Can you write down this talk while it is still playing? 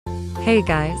Hey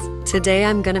guys, today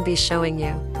I'm gonna be showing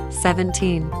you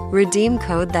 17 redeem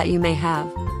code that you may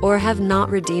have or have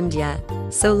not redeemed yet.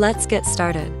 So let's get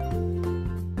started.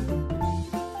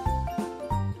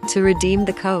 To redeem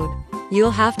the code, you'll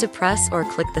have to press or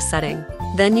click the setting.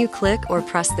 Then you click or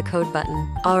press the code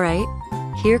button. Alright,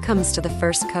 here comes to the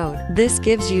first code. This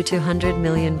gives you 200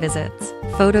 million visits.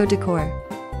 Photo decor.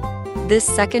 This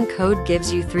second code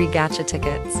gives you 3 gacha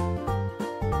tickets.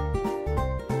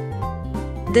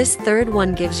 This third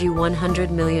one gives you 100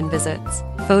 million visits.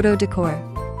 Photo decor.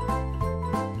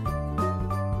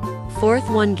 Fourth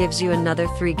one gives you another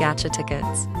 3 gacha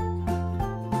tickets.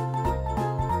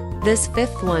 This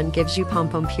fifth one gives you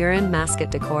pom-pom-purin mascot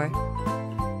decor.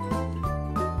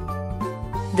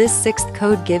 This sixth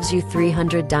code gives you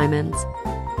 300 diamonds.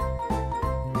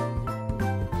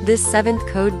 This seventh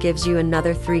code gives you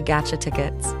another 3 gacha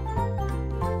tickets.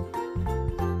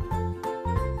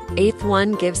 Eighth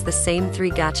one gives the same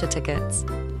 3 gacha tickets.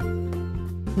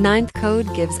 Ninth code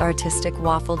gives artistic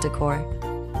waffle decor.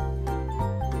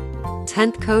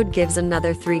 10th code gives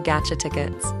another 3 gacha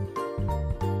tickets.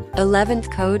 11th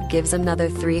code gives another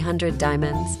 300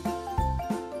 diamonds.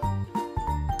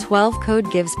 12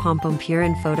 code gives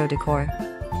pom-pom-purin photo decor.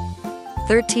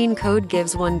 13 code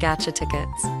gives 1 gacha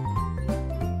tickets.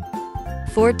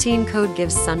 14 code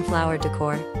gives sunflower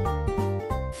decor.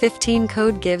 15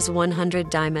 code gives 100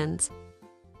 diamonds.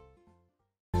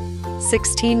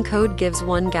 16 code gives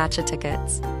 1 gacha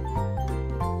tickets.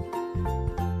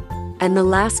 And the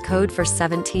last code for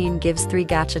 17 gives 3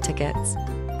 gacha tickets.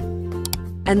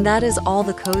 And that is all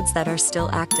the codes that are still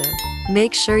active.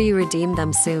 Make sure you redeem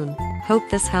them soon. Hope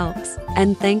this helps,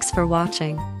 and thanks for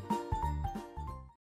watching.